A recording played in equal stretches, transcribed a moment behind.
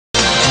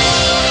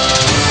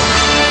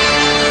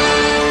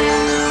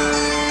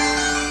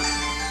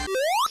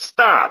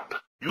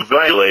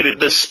violated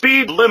the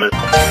speed limit.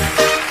 Well,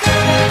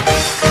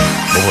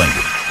 thank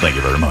you. Thank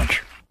you very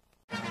much.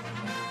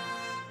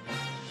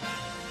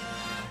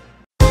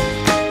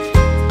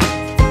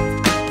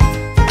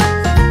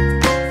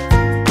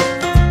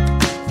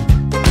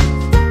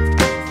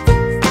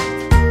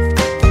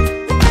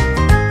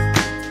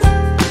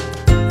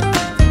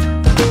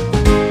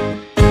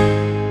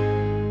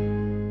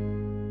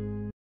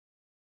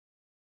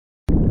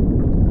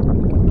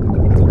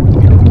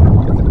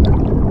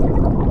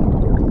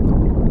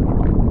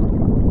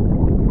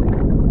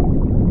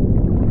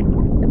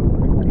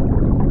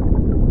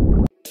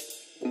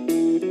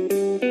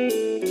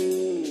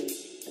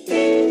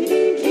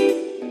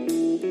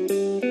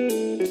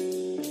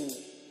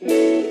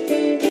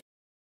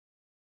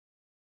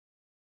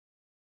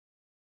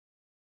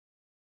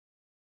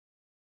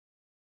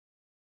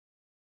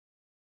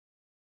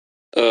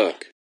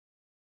 Ugh.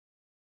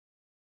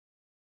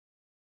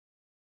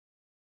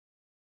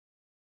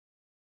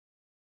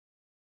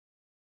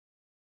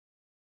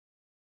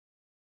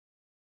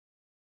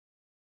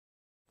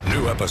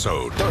 New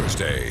episode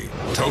Thursday.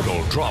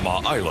 Total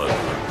Drama Island.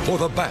 For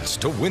the Bats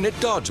to win at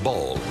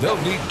dodgeball,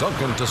 they'll need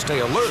Duncan to stay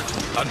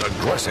alert and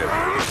aggressive.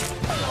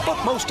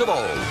 But most of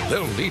all,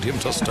 they'll need him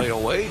to stay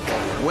awake.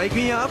 Wake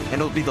me up, and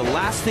it'll be the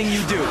last thing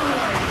you do.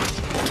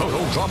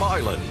 Total Drama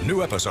Island.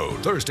 New episode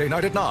Thursday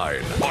night at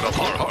 9 on a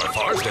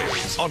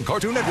Thursdays on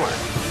Cartoon Network.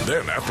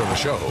 Then after the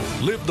show,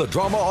 live the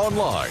drama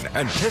online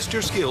and test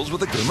your skills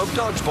with a game of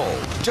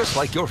dodgeball, just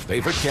like your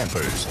favorite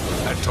campers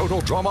at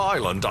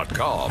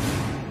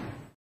TotalDramaIsland.com.